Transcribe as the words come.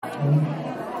Okay,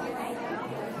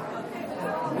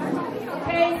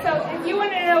 so if you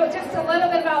want to know just a little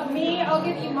bit about me, I'll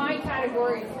give you my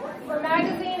categories. For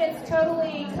magazine, it's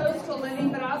totally coastal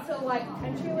living, but I also like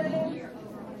country living.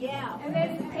 Yeah. And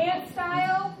then pants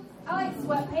style, I like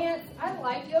sweatpants. I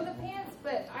like yoga pants,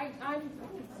 but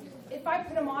if I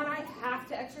put them on, I have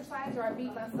to exercise or I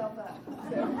beat myself up.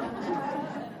 So,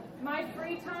 my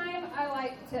free time, I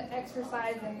like to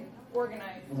exercise and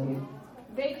organize too.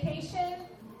 Vacation,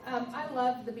 I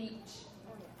love the beach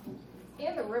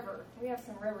and the river. We have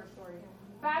some river stories.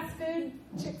 Fast food,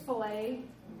 Chick-fil-A.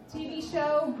 TV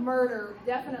show, murder,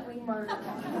 definitely murder.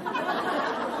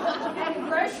 And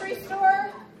grocery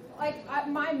store,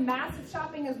 my massive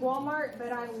shopping is Walmart,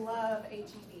 but I love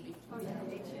H-E-B.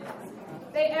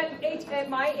 At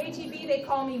my H-E-B, they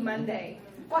call me Monday.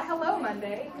 Well, hello,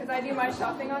 Monday, because I do my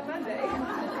shopping on Monday.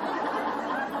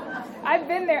 I've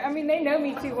been there. I mean, they know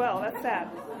me too well. That's sad.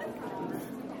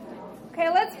 Okay,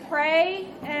 let's pray,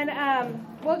 and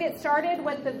we'll get started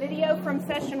with the video from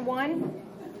session 1.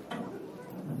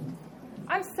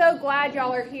 I'm so glad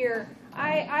y'all are here.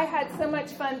 I had so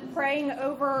much fun praying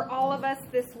over all of us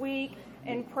this week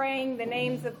and praying the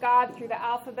names of God through the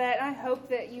alphabet. I hope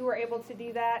that you were able to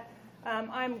do that.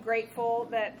 I'm grateful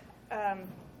that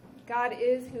God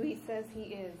is who he says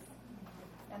he is.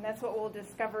 And that's what we'll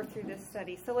discover through this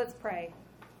study. So let's pray.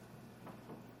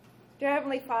 Dear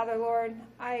Heavenly Father, Lord,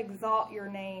 I exalt your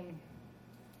name.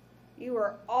 You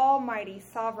are almighty,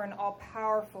 sovereign,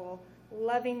 all-powerful,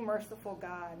 loving, merciful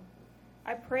God.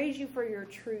 I praise you for your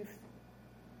truth.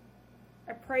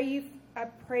 I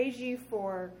praise you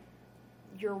for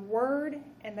your word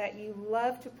and that you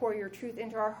love to pour your truth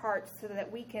into our hearts so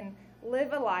that we can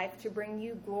live a life to bring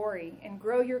you glory and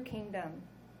grow your kingdom.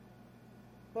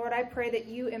 Lord, I pray that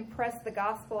you impress the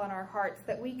gospel on our hearts,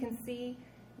 that we can see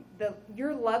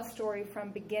your love story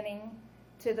from beginning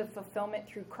to the fulfillment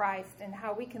through Christ and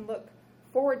how we can look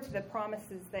forward to the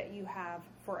promises that you have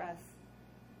for us.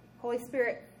 Holy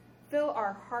Spirit, fill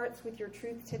our hearts with your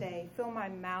truth today. Fill my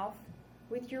mouth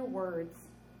with your words.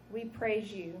 We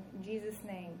praise you. In Jesus'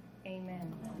 name,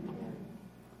 amen.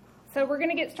 So we're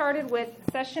going to get started with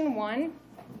session 1.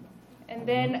 And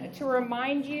then to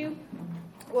remind you,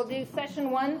 we'll do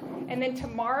session 1. And then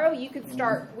tomorrow you could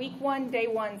start week 1, day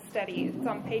 1 study. It's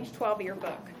on page 12 of your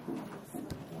book.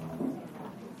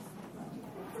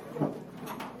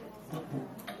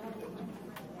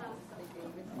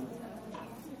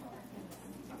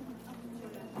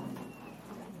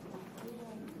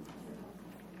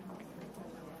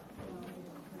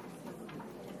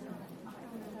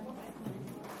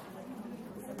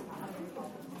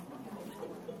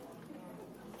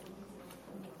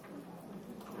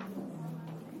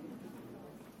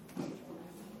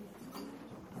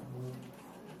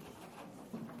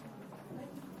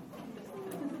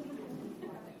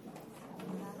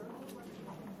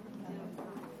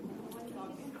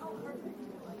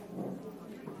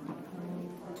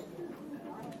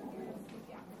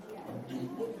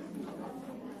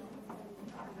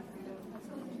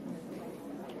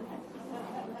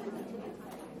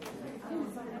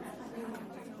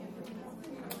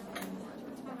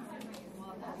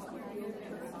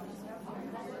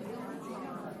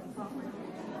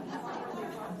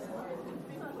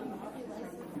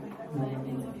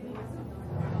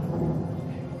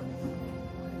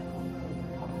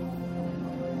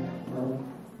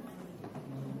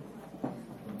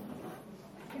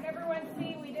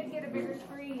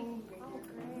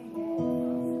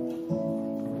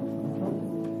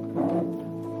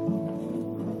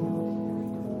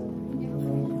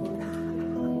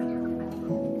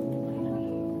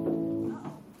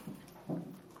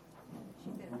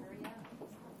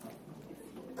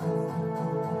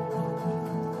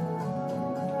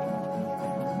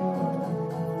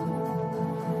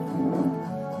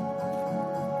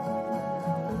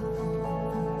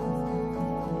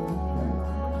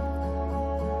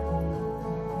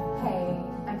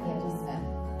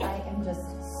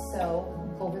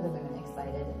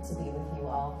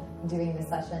 Doing this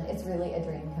session. It's really a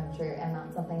dream come true and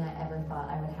not something I ever thought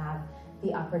I would have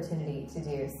the opportunity to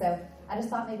do. So I just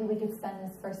thought maybe we could spend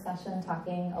this first session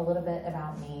talking a little bit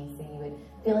about me so you would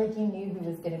feel like you knew who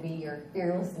was going to be your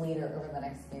fearless leader over the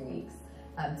next few weeks.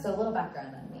 So a little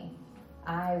background on me.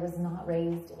 I was not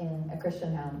raised in a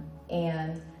Christian home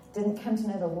and didn't come to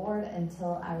know the Lord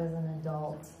until I was an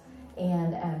adult.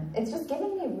 And it's just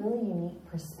given me a really unique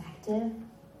perspective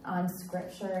on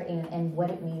Scripture and what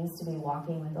it means to be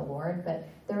walking with the Lord. But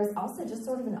there was also just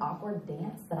sort of an awkward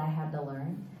dance that I had to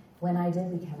learn when I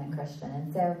did become a Christian.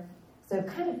 And so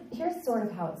kind of, here's sort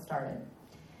of how it started.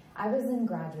 I was in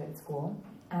graduate school,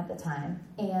 at the time,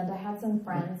 and I had some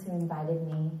friends who invited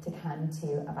me to come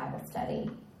to a Bible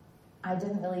study. I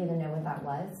didn't really even know what that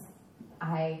was.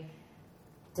 I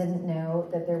didn't know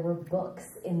that there were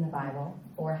books in the Bible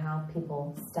or how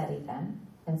people studied them.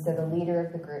 And so the leader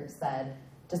of the group said,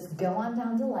 just go on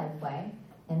down to Lifeway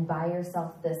and buy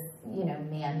yourself this,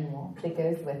 manual that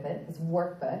goes with it, this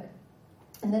workbook,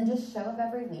 and then just show up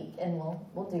every week and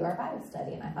we'll do our Bible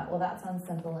study. And I thought, well, that sounds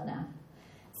simple enough.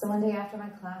 So one day after my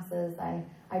classes,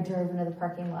 I drove into the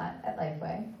parking lot at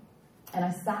Lifeway, and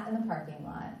I sat in the parking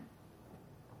lot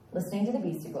listening to the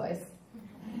Beastie Boys,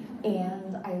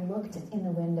 and I looked in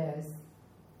the windows,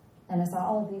 and I saw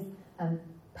all of these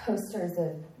posters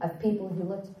of people who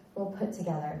looked well put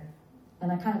together,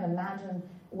 and I kind of imagined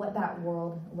what that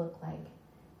world looked like.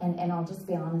 And I'll just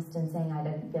be honest in saying I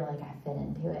didn't feel like I fit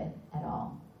into it at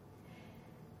all.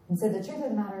 And so the truth of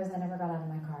the matter is I never got out of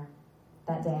my car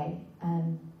that day.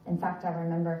 In fact, I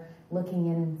remember looking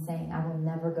in and saying, I will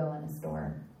never go in a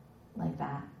store like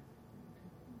that.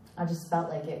 I just felt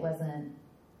like it wasn't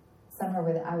somewhere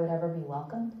where I would ever be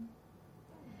welcomed.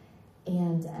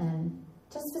 And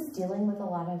just was dealing with a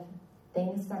lot of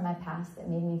things from my past that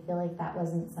made me feel like that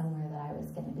wasn't somewhere that I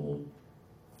was going to be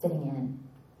fitting in.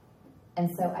 And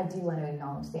so I do want to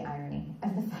acknowledge the irony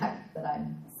of the fact that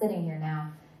I'm sitting here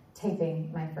now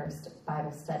taping my first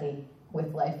Bible study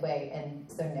with Lifeway, and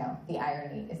so no, the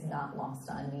irony is not lost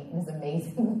on me. It is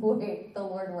amazing the way the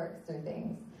Lord works through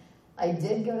things. I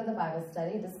did go to the Bible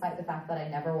study, despite the fact that I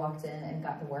never walked in and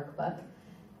got the workbook.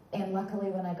 And luckily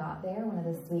when I got there, one of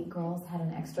the sweet girls had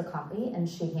an extra copy, and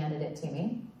she handed it to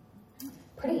me.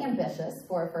 Pretty ambitious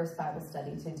for a first Bible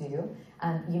study to do.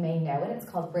 You may know it. It's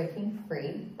called Breaking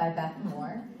Free by Beth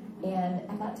Moore. And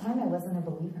at that time, I wasn't a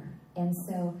believer. And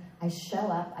so I show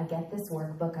up, I get this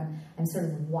workbook, I'm sort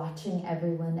of watching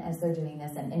everyone as they're doing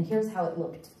this, and here's how it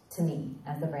looked to me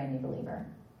as a brand new believer.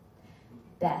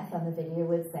 Beth on the video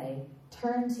would say,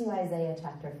 turn to Isaiah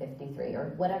chapter 53,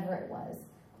 or whatever it was.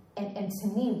 And to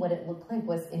me, what it looked like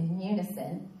was in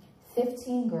unison,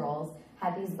 15 girls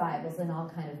had these Bibles and all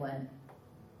kind of went,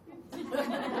 and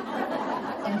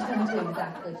turned to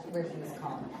exactly where she was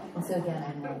calling. And so again,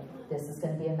 I'm like, this is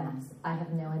going to be a mess. I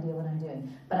have no idea what I'm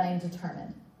doing, but I am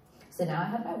determined. So now I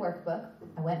have my workbook.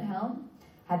 I went home,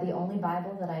 had the only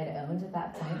Bible that I had owned at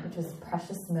that point, which was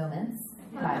Precious Moments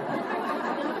Bible.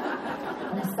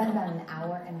 And I spent about an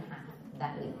hour and a half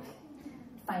that week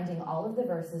finding all of the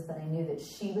verses that I knew that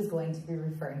she was going to be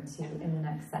referring to in the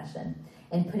next session,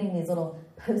 and putting these little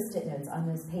post-it notes on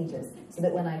those pages so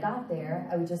that when I got there,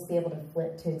 I would just be able to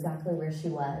flip to exactly where she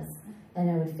was, and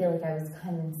I would feel like I was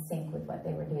kind of in sync with what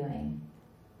they were doing.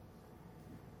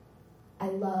 I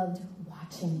loved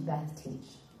watching Beth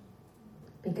teach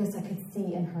because I could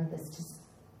see in her this just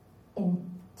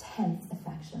intense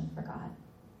affection for God.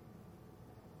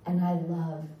 And I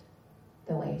loved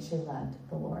the way she loved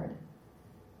the Lord.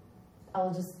 I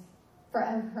will just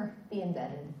forever be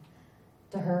indebted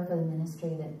to her for the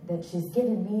ministry that she's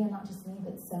given me, and not just me,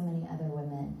 but so many other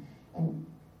women. And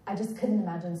I just couldn't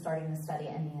imagine starting the study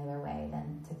any other way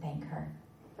than to thank her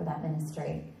for that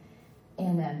ministry.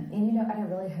 And I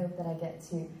really hope that I get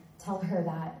to tell her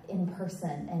that in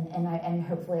person, and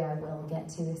hopefully I will get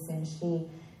to as soon as she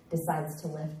decides to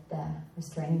lift the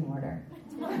restraining order.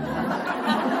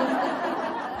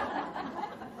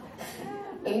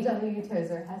 A.W.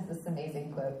 Tozer has this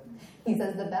amazing quote. He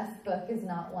says, the best book is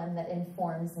not one that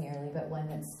informs merely, but one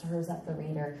that stirs up the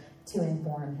reader to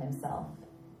inform himself.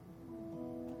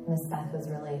 Miss Beth was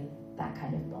really that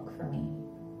kind of book for me.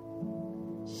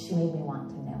 She made me want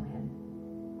to know him.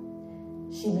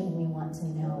 She made me want to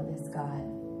know this God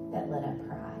that lit up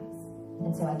her eyes.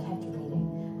 And so I kept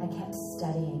reading. I kept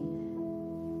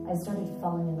studying. I started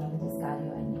falling in love with this God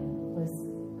who I knew was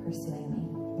pursuing me.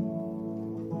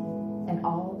 And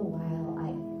all the while,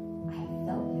 I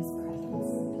felt his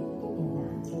presence in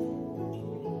that.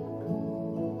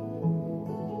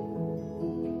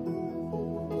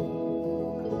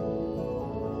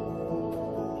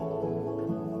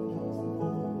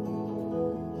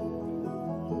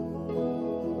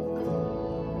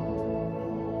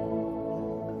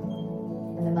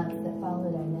 In the months that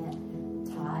followed, I met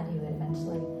Todd, who would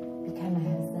eventually become my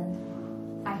husband.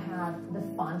 I have the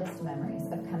fondest memories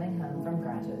of coming home from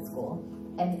graduate school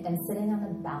and sitting on the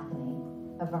balcony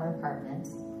of our apartment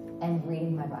and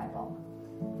reading my Bible.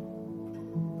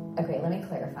 Okay, let me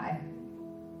clarify.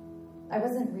 I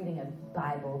wasn't reading a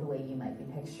Bible the way you might be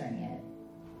picturing it.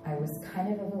 I was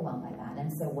kind of overwhelmed by that.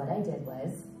 And so what I did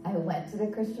was I went to the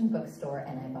Christian bookstore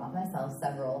and I bought myself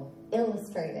several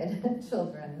illustrated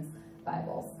children's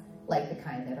Bibles, like the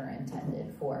kind that are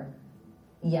intended for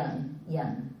young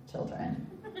children.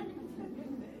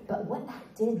 But what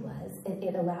that did was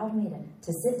it allowed me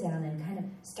to sit down and kind of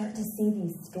start to see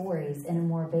these stories in a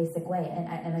more basic way.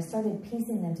 And I started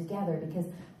piecing them together, because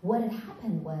what had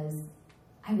happened was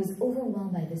I was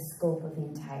overwhelmed by the scope of the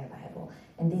entire Bible.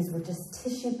 And these were just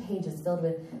tissue pages filled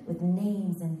with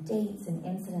names and dates and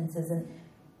incidences. And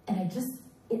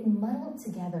it muddled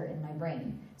together in my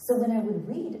brain. So when I would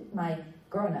read my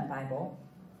grown-up Bible,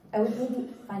 I would maybe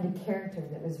find a character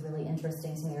that was really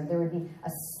interesting to me, or there would be a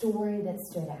story that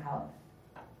stood out.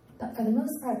 But for the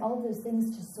most part, all of those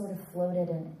things just sort of floated,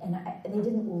 and they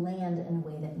didn't land in a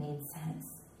way that made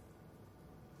sense.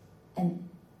 And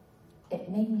it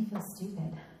made me feel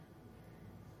stupid.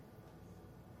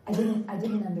 I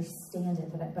didn't understand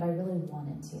it, but I really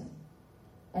wanted to.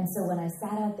 And so when I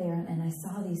sat out there and I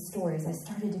saw these stories, I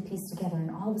started to piece together,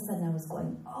 and all of a sudden I was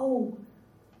going, oh,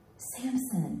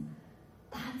 Samson,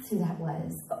 that's who that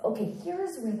was. Okay,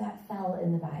 here's where that fell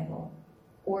in the Bible.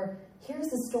 Or here's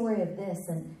the story of this,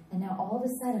 and now all of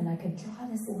a sudden I could draw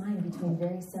this line between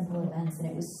very simple events, and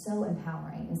it was so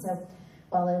empowering. And so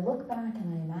while I look back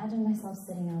and I imagine myself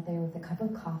sitting out there with a cup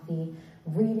of coffee,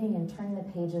 reading and turning the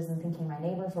pages and thinking my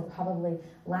neighbors were probably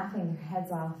laughing their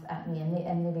heads off at me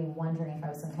and maybe wondering if I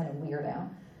was some kind of weirdo,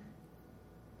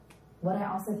 what I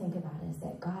also think about is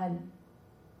that God,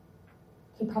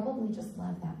 He probably just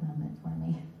loved that moment for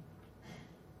me.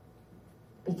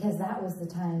 Because that was the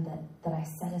time that I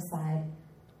set aside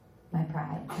my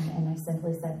pride and I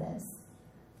simply said this: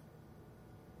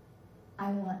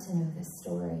 I want to know this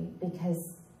story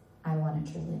because I want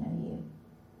to truly know you.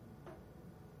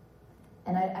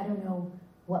 And I don't know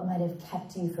what might have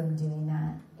kept you from doing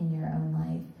that in your own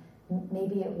life.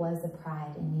 Maybe it was a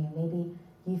pride in you. Maybe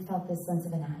you felt this sense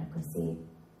of inadequacy.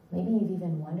 Maybe you've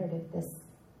even wondered if this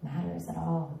matters at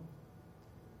all.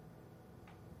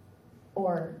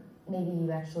 Or maybe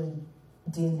you actually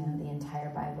do know the entire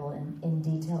Bible in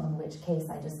detail, in which case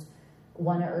I just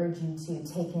want to urge you to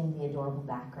take in the adorable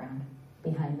background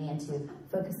behind me and to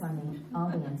focus on the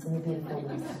ambience and the beautiful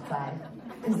leaves outside,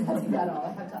 because that's about all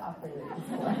I have to offer you this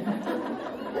morning.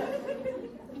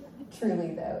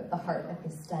 Truly, though, the heart of the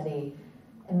study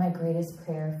and my greatest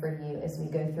prayer for you as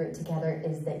we go through it together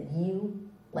is that you,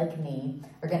 like me,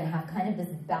 are going to have kind of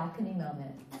this balcony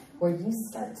moment where you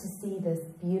start to see this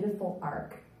beautiful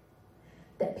arc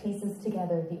that pieces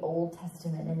together the Old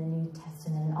Testament and the New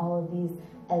Testament and all of these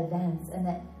events, and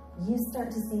that you start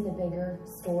to see the bigger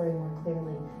story more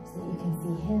clearly so that you can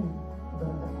see Him a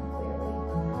little bit more clearly.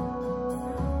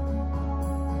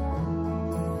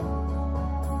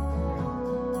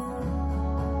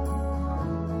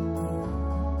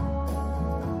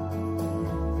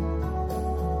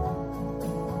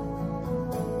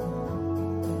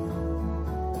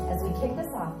 As we kick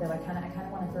this off, though, I kind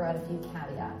of want to throw out a few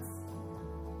caveats.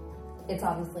 It's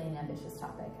obviously an ambitious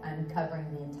topic. I'm covering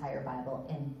the entire Bible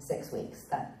in 6 weeks.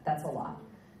 That's a lot.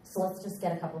 So let's just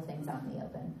get a couple of things out in the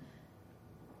open.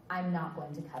 I'm not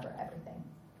going to cover everything.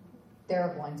 There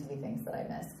are going to be things that I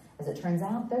miss. As it turns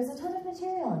out, there's a ton of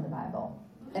material in the Bible,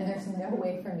 and there's no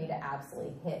way for me to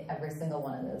absolutely hit every single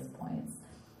one of those points.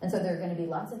 And so there are going to be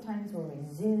lots of times where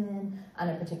we zoom in on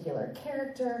a particular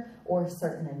character or a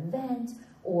certain event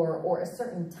or a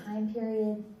certain time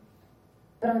period.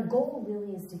 But our goal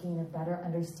really is to gain a better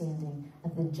understanding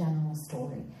of the general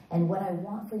story. And what I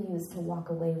want for you is to walk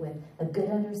away with a good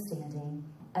understanding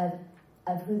of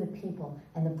who the people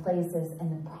and the places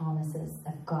and the promises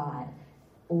of God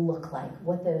look like,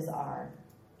 what those are.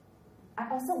 I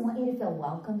also want you to feel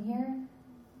welcome here,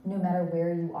 no matter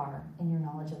where you are in your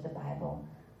knowledge of the Bible.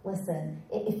 Listen,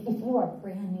 if you are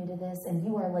brand new to this and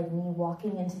you are like me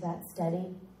walking into that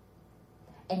study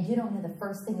and you don't know the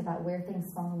first thing about where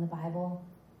things fall in the Bible,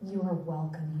 you are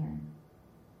welcome here.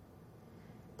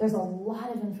 There's a lot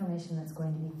of information that's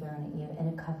going to be thrown at you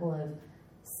in a couple of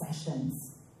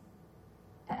sessions.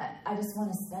 I just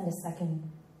want to spend a second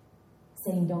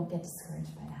saying don't get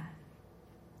discouraged by that.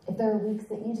 If there are weeks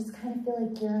that you just kind of feel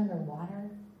like you're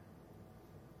underwater,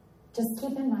 just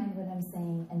keep in mind what I'm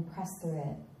saying and press through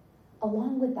it.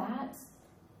 Along with that,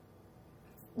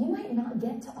 you might not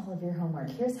get to all of your homework.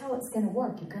 Here's how it's going to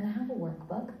work. You're going to have a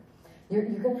workbook. You're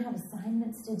going to have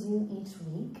assignments to do each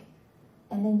week.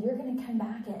 And then you're going to come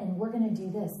back and we're going to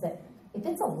do this. But if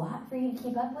it's a lot for you to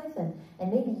keep up with and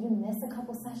maybe you miss a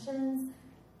couple sessions,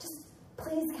 just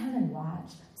please come and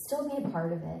watch. Still be a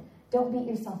part of it. Don't beat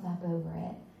yourself up over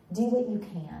it. Do what you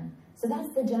can. So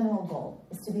that's the general goal,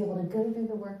 is to be able to go through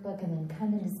the workbook and then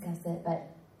come and discuss it. But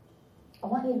I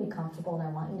want you to be comfortable and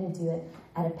I want you to do it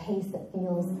at a pace that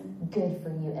feels good for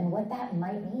you. And what that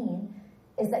might mean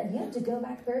is that you have to go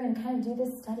back through and kind of do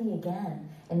this study again.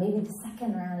 And maybe the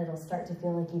second round, it'll start to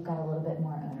feel like you've got a little bit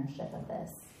more ownership of this.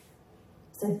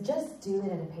 So just do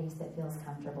it at a pace that feels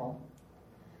comfortable.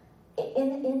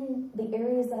 In the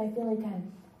areas that I feel like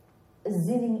I'm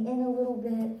zooming in a little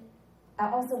bit, I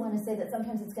also want to say that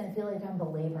sometimes it's going to feel like I'm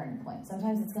belaboring points.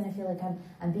 Sometimes it's going to feel like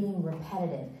I'm being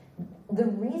repetitive. The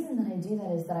reason that I do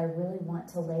that is that I really want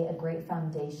to lay a great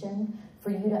foundation for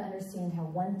you to understand how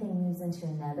one thing moves into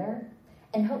another,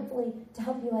 and hopefully to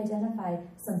help you identify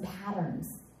some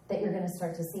patterns that you're going to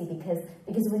start to see.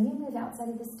 Because when you move outside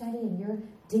of the study and you're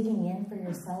digging in for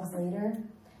yourselves later,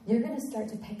 you're going to start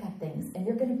to pick up things, and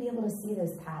you're going to be able to see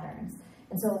those patterns.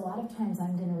 And so a lot of times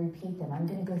I'm going to repeat them. I'm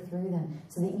going to go through them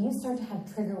so that you start to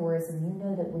have trigger words, and you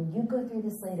know that when you go through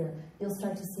this later, you'll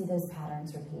start to see those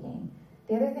patterns repeating.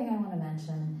 The other thing I want to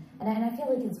mention, and I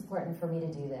feel like it's important for me to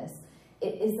do this,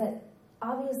 is that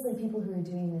obviously people who are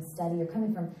doing this study are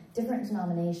coming from different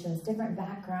denominations, different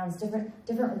backgrounds,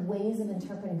 different ways of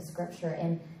interpreting Scripture.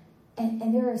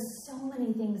 And there are so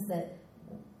many things that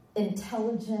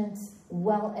intelligent,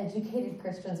 well-educated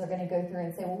Christians are going to go through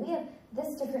and say, well, we have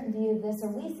this different view of this, or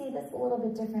we see this a little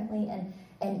bit differently,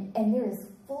 and there is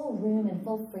full room and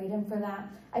full freedom for that.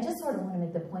 I just sort of want to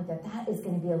make the point that that is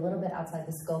going to be a little bit outside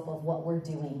the scope of what we're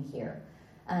doing here.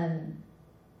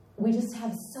 We just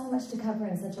have so much to cover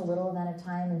in such a little amount of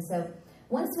time, and so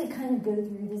once we kind of go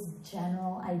through this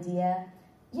general idea,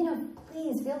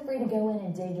 please feel free to go in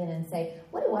and dig in and say,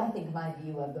 what do I think my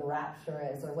view of the rapture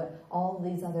is, or what all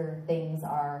these other things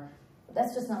are.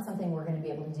 That's just not something we're going to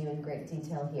be able to do in great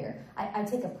detail here. I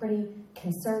take a pretty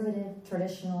conservative,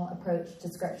 traditional approach to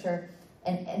Scripture,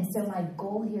 and so my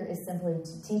goal here is simply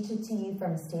to teach it to you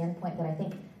from a standpoint that I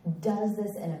think does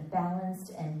this in a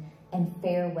balanced and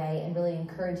fair way, and really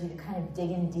encourage you to kind of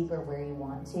dig in deeper where you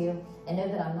want to, and know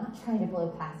that I'm not trying to blow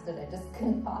past it. I just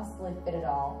couldn't possibly fit it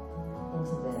all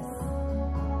into this.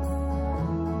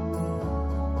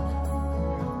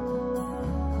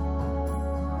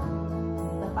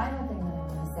 The final thing that I'm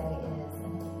going to say is,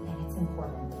 and it's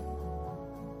important,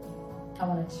 I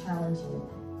want to challenge you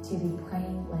to be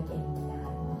praying like a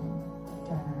madwoman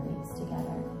during our weeks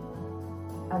together.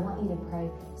 I want you to pray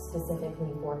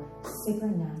specifically for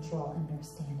supernatural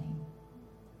understanding,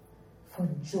 for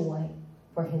joy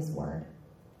for His Word.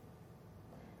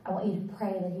 I want you to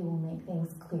pray that He will make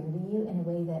things clear to you in a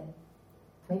way that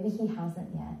maybe He hasn't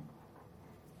yet.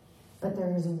 But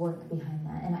there is work behind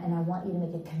that. And I want you to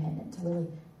make a commitment to really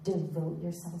devote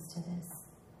yourselves to this,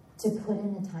 to put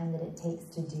in the time that it takes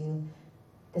to do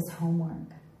this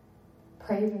homework.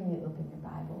 Pray when you open your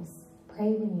Bibles.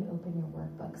 Pray when you open your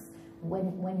workbooks.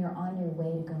 When you're on your way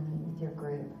to go meet with your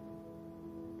group.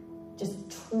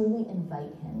 Just truly invite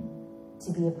Him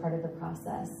to be a part of the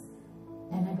process.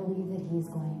 And I believe that He's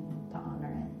going to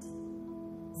honor it.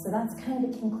 So that's kind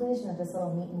of the conclusion of this little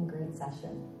meet and greet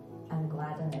session. I'm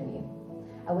glad to know you.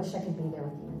 I wish I could be there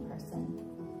with you in person.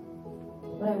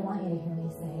 What I want you to hear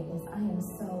me say is I am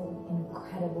so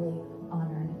incredibly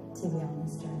honored to be on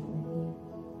this journey with you.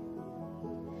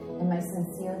 And my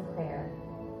sincere prayer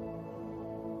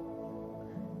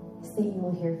is that you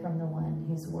will hear from the one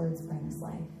whose words bring us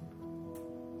life.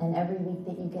 And every week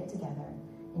that you get together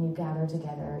and you gather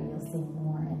together, you'll see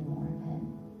more and more of Him.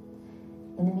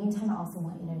 In the meantime, I also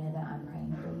want you to know that I'm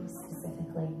praying for you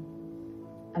specifically.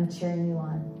 I'm cheering you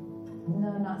on.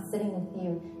 No, I'm not sitting with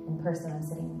you in person, I'm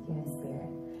sitting with you in spirit.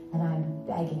 And I'm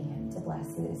begging Him to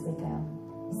bless you as we go.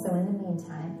 So in the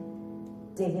meantime,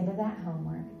 dig into that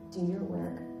homework, do your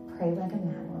work, pray like a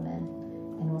madwoman,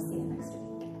 and we'll see you next week.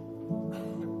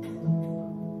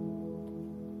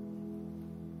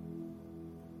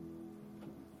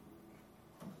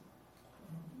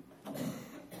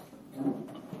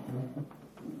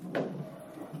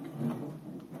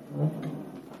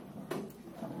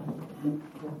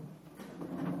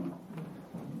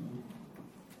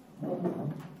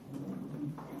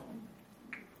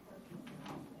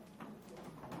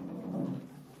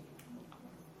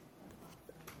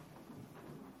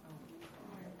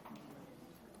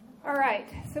 All right,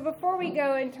 so before we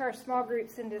go into our small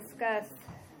groups and discuss,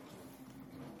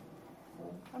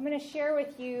 I'm going to share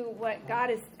with you what God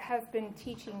has been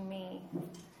teaching me.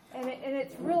 And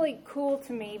it's really cool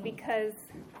to me because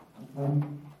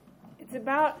it's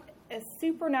about a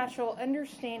supernatural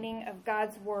understanding of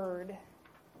God's Word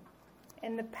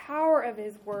and the power of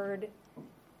His Word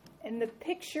and the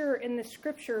picture in the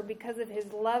Scripture because of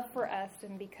His love for us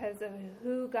and because of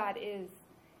who God is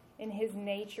in His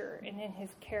nature and in His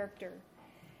character.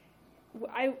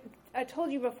 I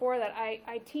told you before that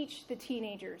I teach the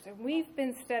teenagers, and we've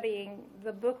been studying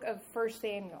the book of 1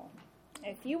 Samuel.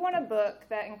 If you want a book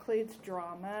that includes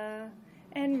drama,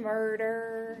 and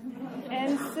murder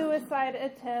and suicide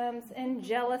attempts and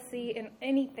jealousy and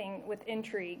anything with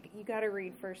intrigue. You got to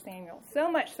read 1 Samuel.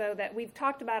 So much so that we've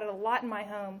talked about it a lot in my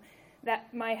home,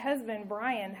 that my husband,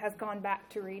 Brian, has gone back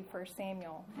to read 1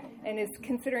 Samuel and is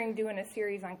considering doing a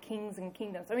series on kings and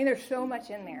kingdoms. I mean, there's so much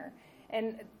in there.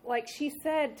 And like she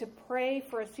said, to pray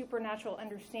for a supernatural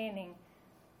understanding.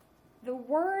 The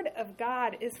Word of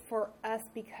God is for us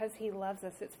because He loves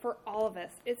us. It's for all of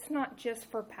us. It's not just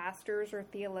for pastors or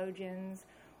theologians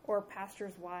or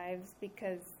pastors' wives,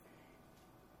 because,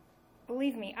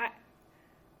 believe me,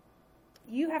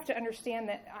 you have to understand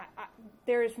that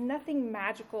there is nothing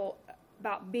magical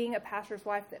about being a pastor's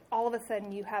wife that all of a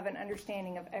sudden you have an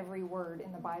understanding of every word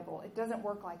in the Bible. It doesn't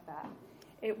work like that.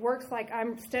 It works like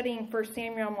I'm studying 1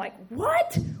 Samuel. I'm like,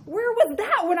 what? Where was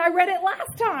that when I read it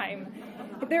last time?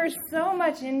 There's so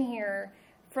much in here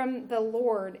from the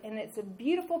Lord, and it's a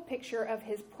beautiful picture of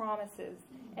His promises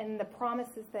and the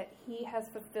promises that He has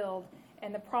fulfilled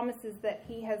and the promises that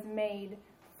He has made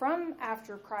from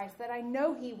after Christ that I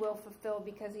know He will fulfill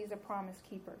because He's a promise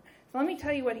keeper. So let me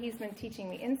tell you what He's been teaching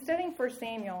me. In studying 1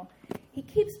 Samuel, He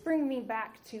keeps bringing me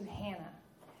back to Hannah,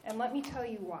 and let me tell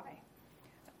you why.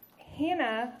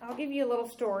 Hannah, I'll give you a little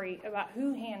story about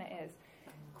who Hannah is.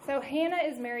 So Hannah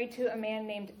is married to a man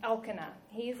named Elkanah.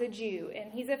 He's a Jew,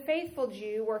 and he's a faithful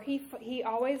Jew where he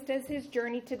always does his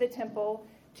journey to the temple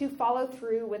to follow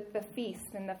through with the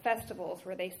feasts and the festivals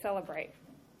where they celebrate.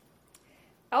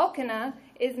 Elkanah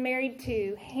is married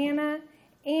to Hannah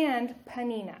and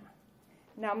Peninnah.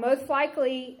 Now, most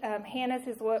likely, Hannah's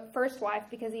his first wife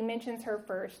because he mentions her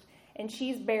first, and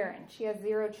she's barren. She has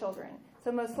 0 children.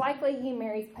 So most likely he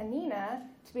marries Peninnah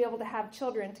to be able to have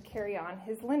children to carry on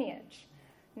his lineage.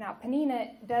 Now, Peninnah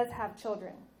does have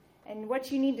children. And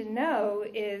what you need to know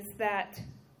is that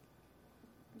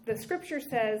the scripture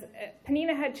says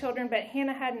Peninnah had children, but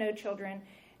Hannah had no children.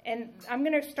 And I'm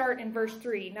going to start in verse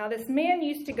 3. Now, this man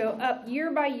used to go up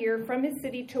year by year from his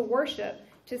city to worship,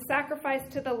 to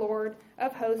sacrifice to the Lord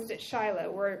of hosts at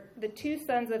Shiloh, where the 2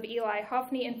 sons of Eli,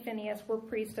 Hophni and Phinehas, were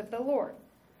priests of the Lord.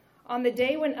 On the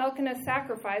day when Elkanah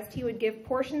sacrificed, he would give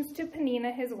portions to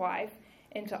Peninnah, his wife,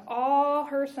 and to all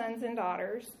her sons and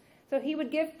daughters. So he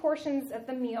would give portions of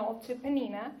the meal to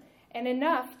Peninnah, and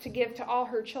enough to give to all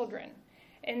her children.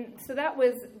 And so that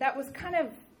was kind of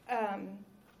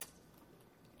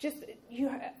just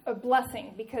a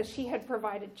blessing because she had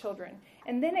provided children.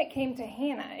 And then it came to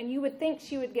Hannah, and you would think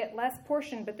she would get less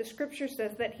portion, but the scripture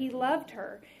says that he loved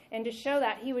her, and to show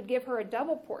that, he would give her a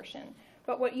double portion.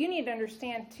 But what you need to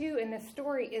understand, too, in this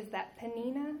story is that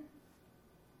Peninnah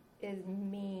is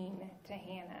mean to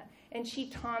Hannah. And she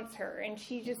taunts her, and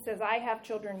she just says, I have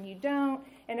children, you don't.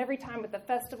 And every time with the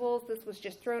festivals, this was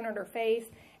just thrown at her face.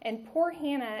 And poor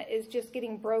Hannah is just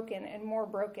getting broken and more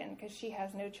broken because she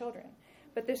has no children.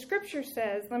 But the scripture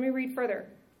says, let me read further.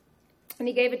 And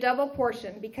he gave a double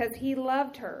portion because he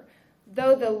loved her,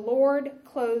 though the Lord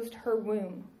closed her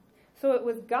womb. So it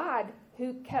was God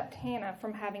who kept Hannah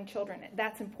from having children.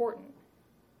 That's important.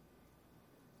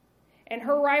 And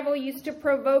her rival used to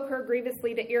provoke her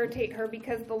grievously to irritate her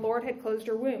because the Lord had closed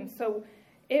her womb. So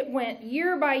it went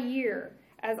year by year.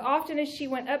 As often as she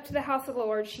went up to the house of the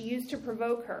Lord, she used to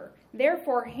provoke her.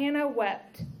 Therefore Hannah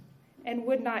wept and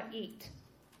would not eat.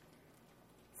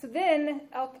 So then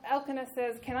Elkanah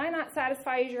says, can I not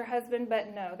satisfy you as your husband?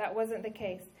 But no, that wasn't the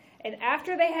case. And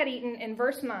after they had eaten, in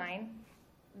verse 9,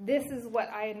 this is what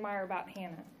I admire about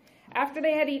Hannah. After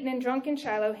they had eaten and drunk in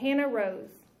Shiloh, Hannah rose.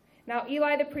 Now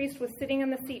Eli the priest was sitting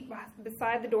on the seat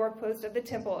beside the doorpost of the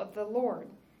temple of the Lord.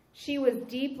 She was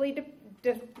deeply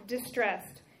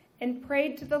distressed and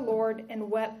prayed to the Lord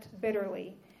and wept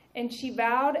bitterly. And she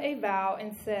vowed a vow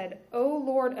and said, O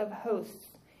Lord of hosts,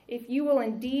 if you will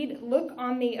indeed look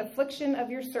on the affliction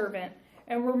of your servant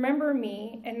and remember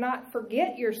me and not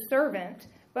forget your servant,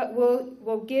 but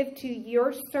will give to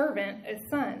your servant a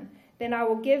son, then I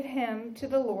will give him to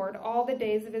the Lord all the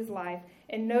days of his life,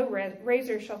 and no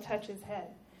razor shall touch his head.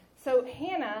 So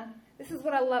Hannah, this is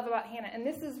what I love about Hannah, and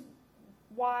this is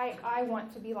why I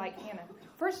want to be like Hannah.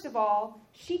 First of all,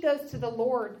 she goes to the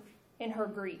Lord in her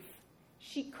grief.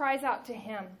 She cries out to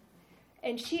him,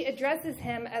 and she addresses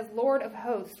him as Lord of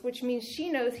hosts, which means she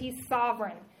knows he's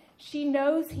sovereign. She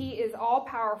knows he is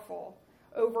all-powerful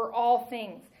over all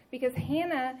things, because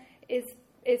Hannah is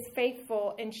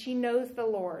faithful, and she knows the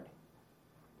Lord.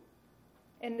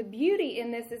 And the beauty in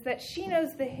this is that she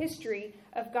knows the history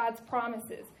of God's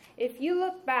promises. If you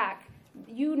look back,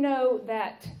 you know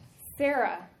that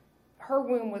Sarah, her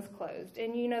womb was closed.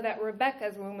 And you know that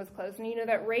Rebecca's womb was closed. And you know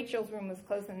that Rachel's womb was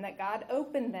closed. And that God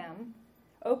opened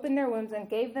their wombs and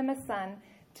gave them a son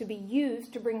to be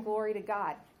used to bring glory to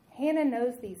God. Hannah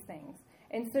knows these things.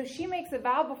 And so she makes a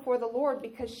vow before the Lord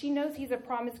because she knows he's a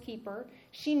promise keeper.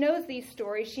 She knows these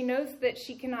stories. She knows that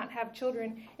she cannot have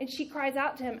children. And she cries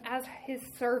out to him as his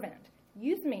servant.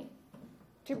 Use me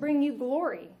to bring you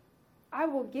glory. I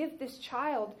will give this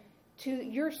child to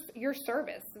your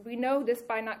service. We know this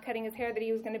by not cutting his hair that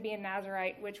he was going to be a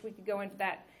Nazirite, which we could go into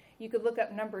that. You could look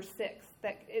up Numbers 6.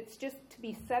 That it's just to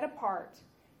be set apart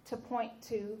to point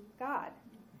to God.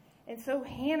 And so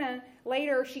Hannah,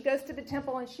 later, she goes to the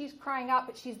temple and she's crying out,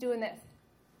 but she's doing this.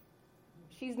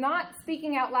 She's not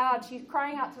speaking out loud. She's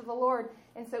crying out to the Lord.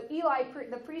 And so Eli,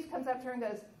 the priest, comes up to her and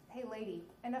goes, "Hey, lady,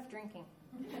 enough drinking."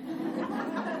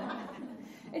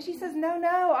 And she says,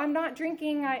 no, I'm not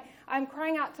drinking. I'm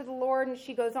crying out to the Lord. And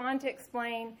she goes on to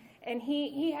explain. And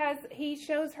he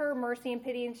shows her mercy and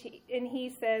pity. And he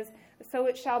says, "So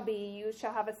it shall be. You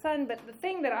shall have a son." But the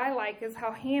thing that I like is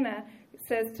how Hannah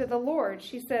says to the Lord.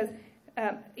 She says,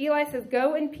 Eli says,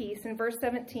 "Go in peace," in verse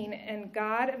 17, "and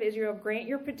God of Israel grant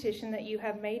your petition that you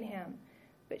have made him."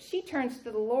 But she turns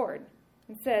to the Lord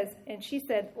and she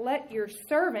said, "Let your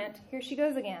servant," here she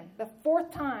goes again, the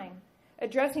fourth time,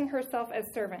 addressing herself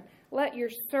as servant, "let your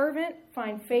servant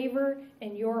find favor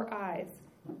in your eyes."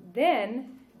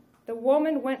 Then the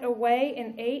woman went away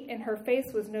and ate, and her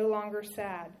face was no longer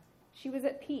sad. She was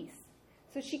at peace.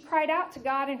 So she cried out to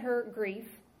God in her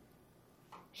grief.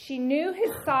 She knew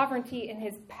his sovereignty and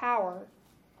his power.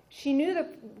 She knew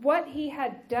what he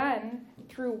had done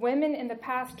through women in the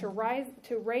past to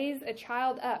raise a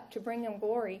child up, to bring him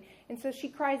glory. And so she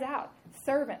cries out,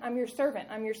 "Servant, I'm your servant,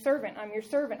 I'm your servant, I'm your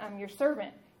servant, I'm your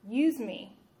servant. Use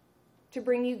me to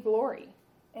bring you glory."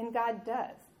 And God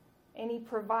does. And he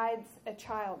provides a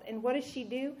child. And what does she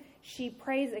do? She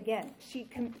prays again.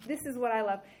 This is what I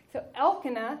love. So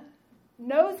Elkanah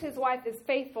knows his wife is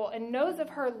faithful and knows of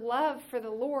her love for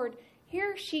the Lord.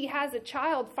 Here she has a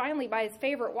child finally by his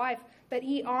favorite wife, but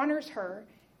he honors her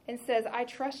and says, "I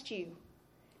trust you,"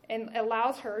 and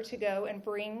allows her to go and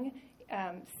bring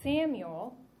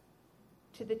Samuel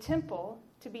to the temple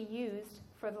to be used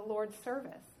for the Lord's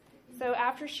service. So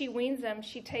after she weans him,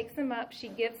 she takes him up, she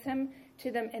gives him to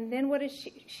them, and then what is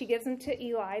she? She gives him to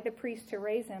Eli, the priest, to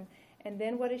raise him. And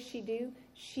then what does she do?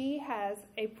 She has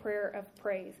a prayer of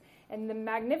praise. And the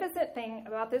magnificent thing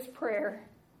about this prayer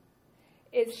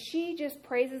is she just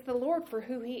praises the Lord for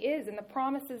who he is and the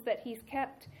promises that he's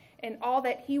kept and all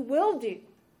that he will do.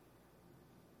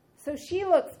 So she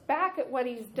looks back at what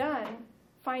he's done,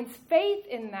 finds faith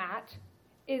in that,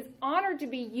 is honored to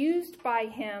be used by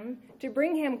him to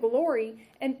bring him glory,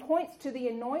 and points to the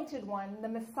anointed one, the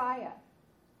Messiah.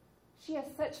 She has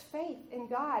such faith in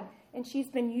God, and she's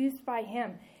been used by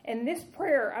him. And this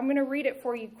prayer, I'm going to read it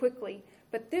for you quickly,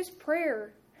 but this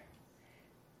prayer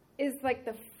is like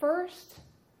the first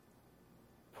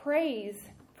praise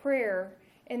prayer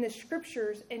in the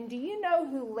scriptures. And do you know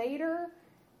who later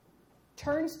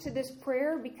turns to this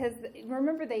prayer? Because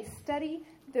remember, they study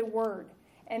the word.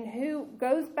 And who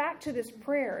goes back to this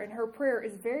prayer, and her prayer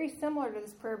is very similar to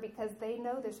this prayer because they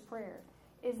know this prayer,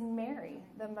 is Mary,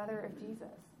 the mother of Jesus.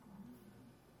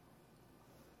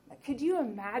 Could you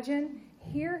imagine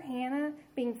here Hannah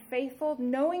being faithful,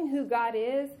 knowing who God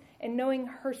is, and knowing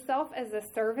herself as a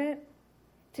servant,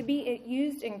 to be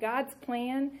used in God's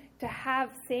plan, to have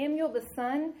Samuel the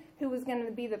son, who was going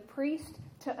to be the priest,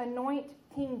 to anoint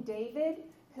King David,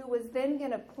 who was then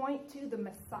going to point to the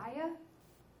Messiah?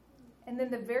 And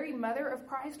then the very mother of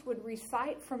Christ would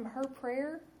recite from her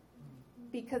prayer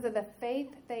because of the faith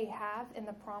they have in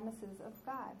the promises of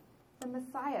God, the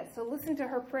Messiah. So listen to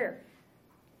her prayer.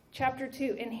 Chapter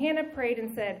 2, "And Hannah prayed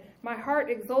and said, My heart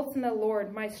exults in the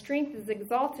Lord. My strength is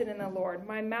exalted in the Lord.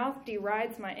 My mouth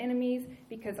derides my enemies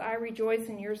because I rejoice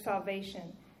in your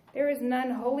salvation. There is none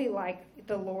holy like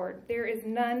the Lord. There is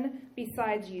none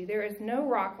besides you. There is no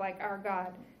rock like our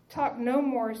God. Talk no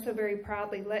more so very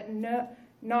proudly. Let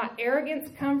not arrogance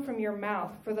come from your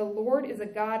mouth, for the Lord is a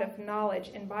God of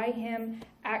knowledge, and by him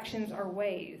actions are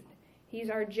weighed. He's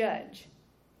our judge.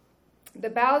 The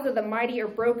bows of the mighty are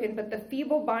broken, but the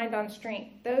feeble bind on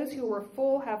strength. Those who were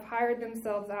full have hired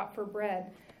themselves out for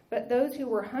bread, but those who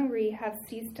were hungry have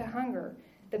ceased to hunger.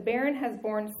 The barren has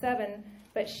borne 7,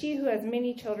 but she who has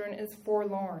many children is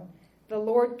forlorn. The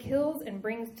Lord kills and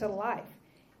brings to life.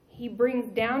 He brings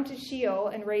down to Sheol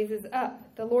and raises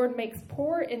up. The Lord makes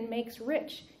poor and makes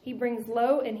rich. He brings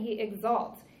low and he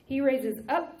exalts. He raises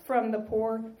up from the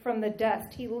poor from the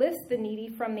dust. He lifts the needy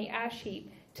from the ash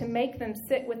heap to make them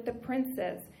sit with the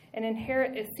princes and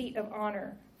inherit a seat of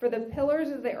honor. For the pillars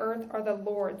of the earth are the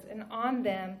Lord's, and on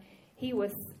them he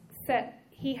has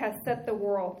set the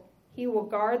world. He will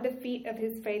guard the feet of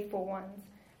his faithful ones.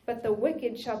 But the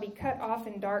wicked shall be cut off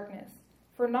in darkness.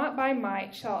 For not by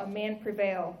might shall a man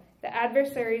prevail. The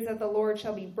adversaries of the Lord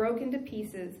shall be broken to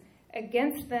pieces.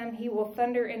 Against them he will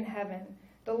thunder in heaven.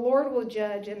 The Lord will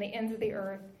judge in the ends of the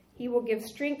earth. He will give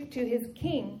strength to his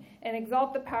king and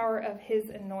exalt the power of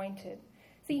his anointed.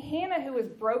 See, Hannah, who was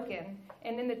broken,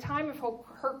 and in the time of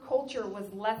her culture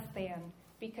was less than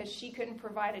because she couldn't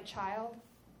provide a child,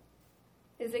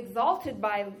 is exalted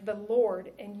by the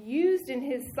Lord and used in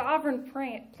his sovereign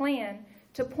plan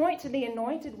to point to the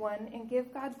anointed one and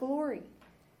give God glory.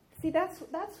 See, that's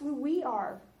who we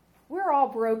are. We're all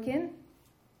broken.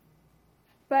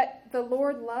 But the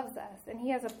Lord loves us, and he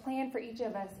has a plan for each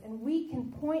of us, and we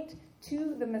can point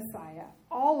to the Messiah,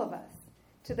 all of us,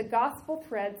 to the gospel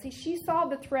thread. See, she saw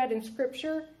the thread in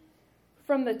Scripture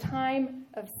from the time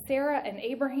of Sarah and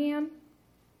Abraham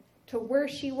to where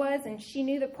she was, and she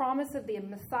knew the promise of the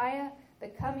Messiah, the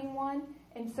coming one.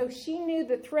 And so she knew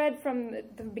the thread from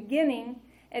the beginning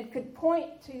and could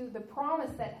point to the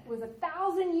promise that was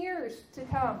 1,000 years to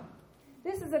come.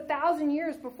 This is 1,000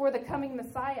 years before the coming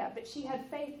Messiah, but she had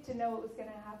faith to know it was going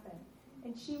to happen.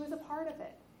 And she was a part of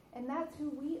it. And that's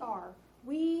who we are.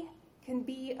 We can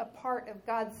be a part of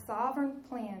God's sovereign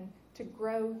plan to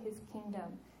grow his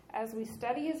kingdom. As we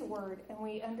study his word and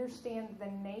we understand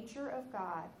the nature of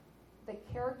God, the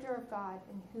character of God,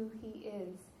 and who he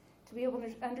is, to be able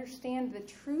to understand the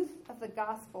truth of the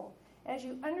gospel. As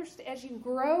you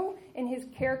grow in his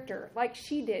character, like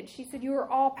she did, she said, you are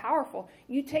all powerful.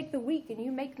 You take the weak and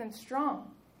you make them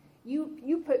strong.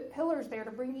 You put pillars there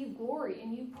to bring you glory,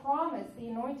 and you promise the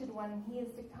anointed one, and he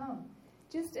is to come.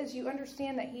 Just as you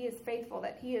understand that he is faithful,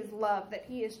 that he is love, that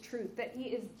he is truth, that he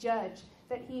is judge,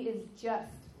 that he is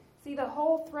just. See, the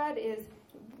whole thread is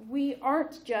we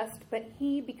aren't just, but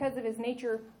he, because of his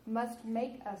nature, must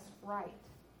make us right.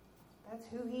 That's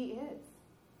who he is.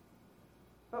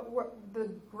 But the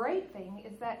great thing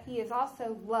is that he is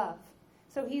also love.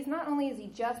 So he's not only is he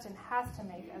just and has to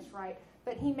make us right,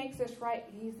 but he makes us right.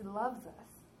 He loves us.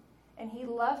 And he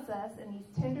loves us, and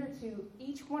he's tender to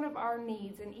each one of our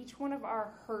needs and each one of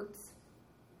our hurts,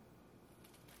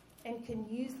 and can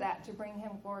use that to bring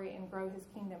him glory and grow his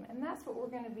kingdom. And that's what we're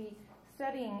going to be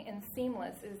studying in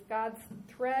Seamless, is God's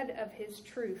thread of his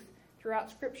truth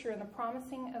throughout Scripture and the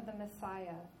promising of the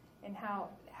Messiah, and how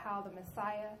the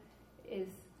Messiah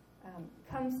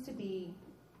comes to be,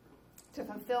 to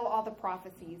fulfill all the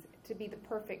prophecies, to be the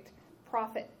perfect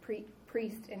prophet,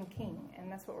 priest, and king.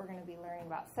 And that's what we're going to be learning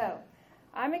about. So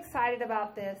I'm excited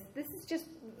about this. This is just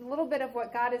a little bit of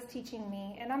what God is teaching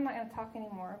me, and I'm not going to talk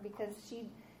anymore because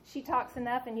she talks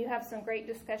enough, and you have some great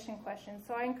discussion questions.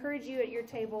 So I encourage you at your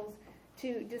tables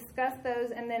to discuss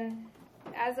those, and then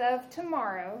as of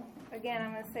tomorrow, again,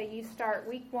 I'm going to say you start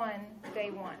week 1,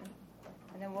 day 1.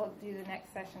 And then we'll do the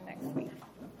next session next week.